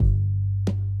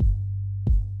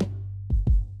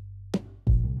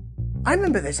I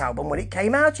remember this album when it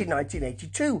came out in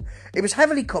 1982. It was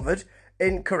heavily covered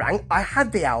in Kerrang. I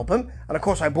had the album, and of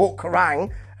course I bought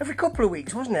Kerrang every couple of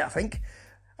weeks, wasn't it, I think?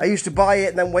 I used to buy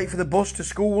it and then wait for the bus to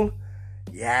school.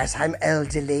 Yes, I'm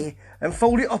elderly. And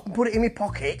fold it up and put it in my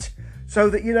pocket so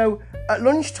that, you know, at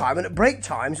lunchtime and at break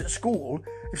times at school,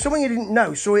 if someone you didn't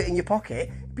know saw it in your pocket,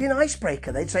 it'd be an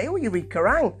icebreaker. They'd say, oh, you read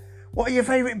Kerrang. What are your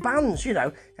favourite bands? You know,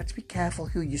 you have to be careful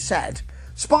who you said.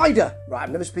 Spider. Right,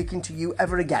 I'm never speaking to you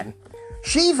ever again.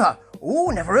 Shiva.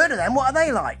 Oh, never heard of them. What are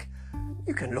they like?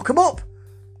 You can look them up.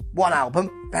 One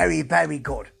album, very, very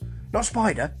good. Not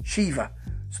Spider, Shiva.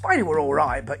 Spider were all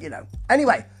right, but, you know.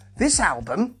 Anyway, this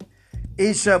album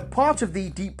is part of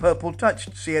the Deep Purple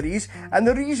Touched series, and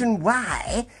the reason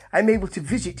why I'm able to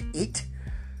visit it,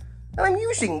 and I'm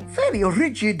using fairly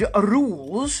rigid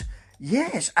rules.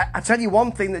 Yes, I tell you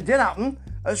one thing that did happen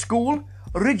at school,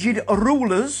 rigid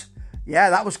rulers.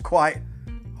 Yeah, that was quite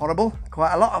horrible,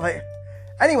 quite a lot of it.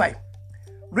 Anyway,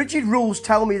 rigid rules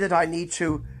tell me that I need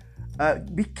to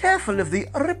be careful of the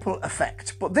ripple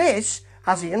effect, but this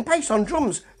has Ian Pace on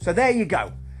drums, so there you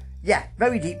go. Yeah,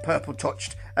 very Deep Purple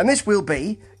touched. And this will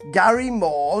be Gary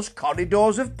Moore's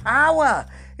Corridors of Power,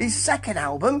 his second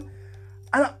album.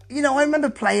 And, you know, I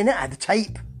remember playing it. I had the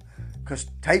tape, because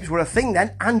tapes were a thing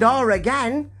then, and are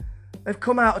again. They've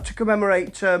come out to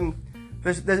commemorate...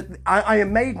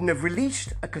 Iron Maiden have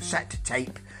released a cassette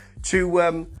tape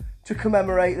to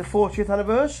commemorate the 40th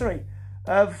anniversary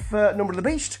of Number of the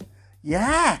Beast.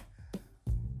 Yeah.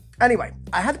 Anyway,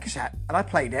 I had a cassette, and I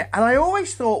played it, and I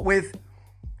always thought with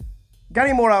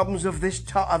Gary Moore albums of this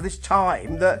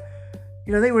time that,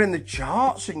 you know, they were in the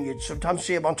charts and you'd sometimes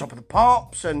see them on Top of the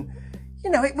Pops, and, you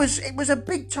know, it was a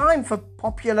big time for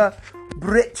popular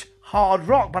Brit hard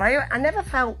rock, but I never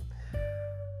felt,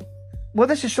 well,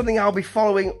 this is something I'll be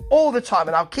following all the time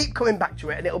and I'll keep coming back to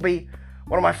it and it'll be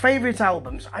one of my favourite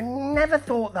albums. I never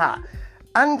thought that.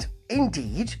 And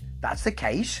indeed, that's the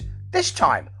case this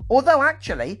time. Although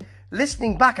actually,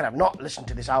 listening back, and I've not listened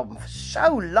to this album for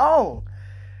so long,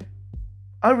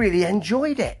 I really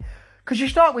enjoyed it. Because you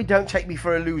start with Don't Take Me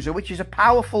For A Loser, which is a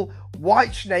powerful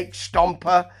Whitesnake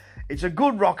stomper. It's a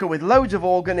good rocker with loads of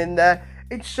organ in there.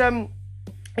 It's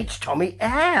Tommy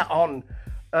Eyre on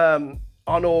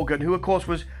organ, who of course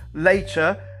was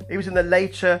later, he was in the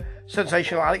later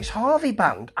sensational Alex Harvey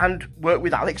band and worked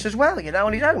with Alex as well, you know,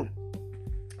 on his own.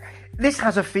 This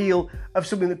has a feel of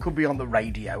something that could be on the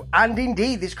radio, and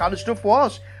indeed this kind of stuff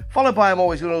was, followed by I'm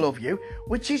Always Gonna Love You,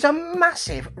 which is a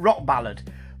massive rock ballad,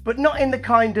 but not in the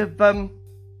kind of, in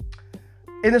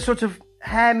the sort of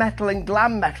hair metal and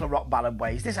glam metal rock ballad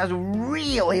ways. This has a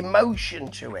real emotion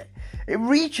to it. It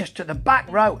reaches to the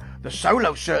back row. The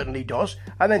solo certainly does,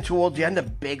 and then towards the end a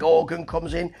big organ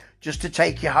comes in just to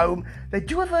take you home. They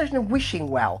do a version of Wishing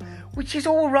Well, which is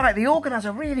all right. The organ has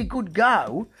a really good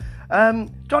go.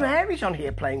 Don Airey's on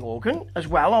here playing organ as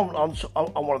well on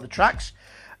one of the tracks.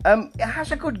 It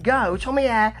has a good go. Tommy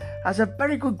Eyre has a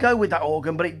very good go with that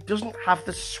organ, but it doesn't have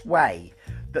the sway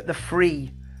that the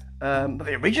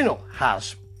original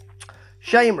has.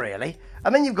 Shame, really.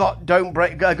 And then you've got Gonna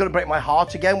Break My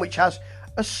Heart Again, which has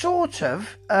a sort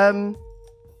of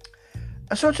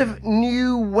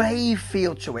new wave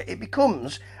feel to it. It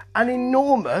becomes an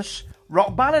enormous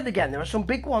rock ballad again. There are some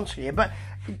big ones here, but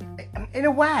in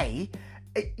a way,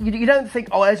 you don't think,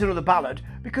 oh, there's another ballad,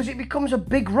 because it becomes a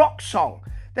big rock song.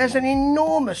 There's an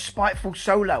enormous spiteful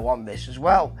solo on this as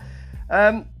well.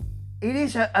 It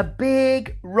is a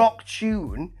big rock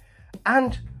tune,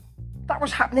 and that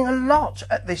was happening a lot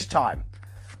at this time,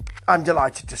 I'm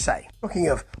delighted to say. Talking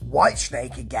of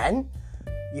Whitesnake again,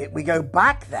 we go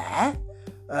back there,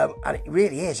 and it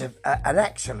really is an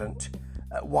excellent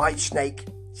Whitesnake,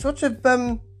 sort of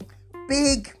a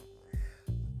big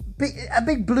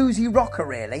bluesy rocker,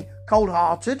 really. Cold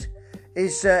Hearted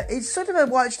is sort of a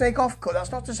Whitesnake offcut.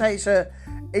 That's not to say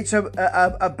it's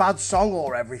a bad song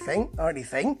or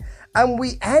anything. And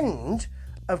we end,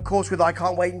 of course, with I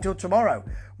Can't Wait Until Tomorrow,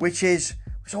 which is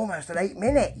almost an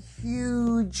 8-minute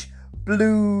huge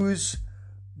blues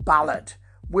ballad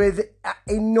with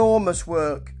enormous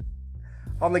work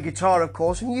on the guitar, of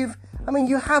course. And you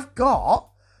have got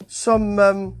some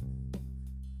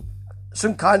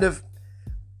kind of,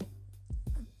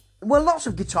 well, lots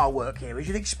of guitar work here, as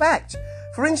you'd expect.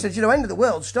 For instance, End of the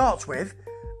World starts with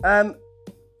a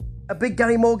big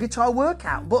Gary Moore guitar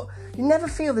workout, but you never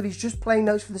feel that he's just playing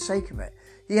notes for the sake of it.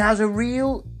 He has a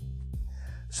real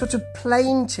sort of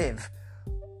plaintive,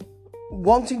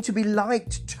 wanting to be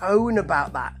liked tone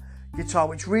about that guitar,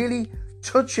 which really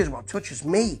touches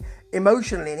me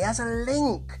emotionally, and he has a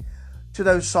link to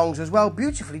those songs as well,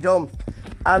 beautifully done.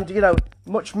 And,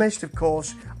 much missed, of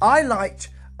course. I liked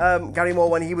Gary Moore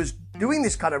when he was doing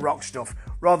this kind of rock stuff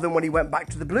rather than when he went back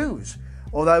to the blues.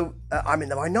 Although I'm in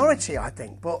the minority, I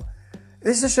think. But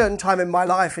this is a certain time in my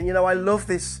life, and I love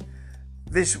this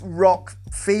rock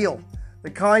feel,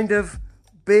 the kind of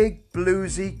big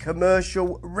bluesy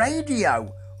commercial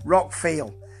radio rock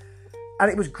feel. And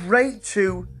it was great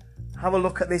to have a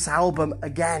look at this album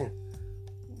again.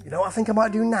 You know what I think I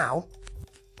might do now?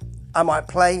 I might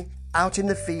play Out in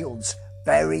the Fields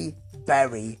very,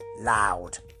 very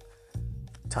loud.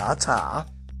 Ta-ta.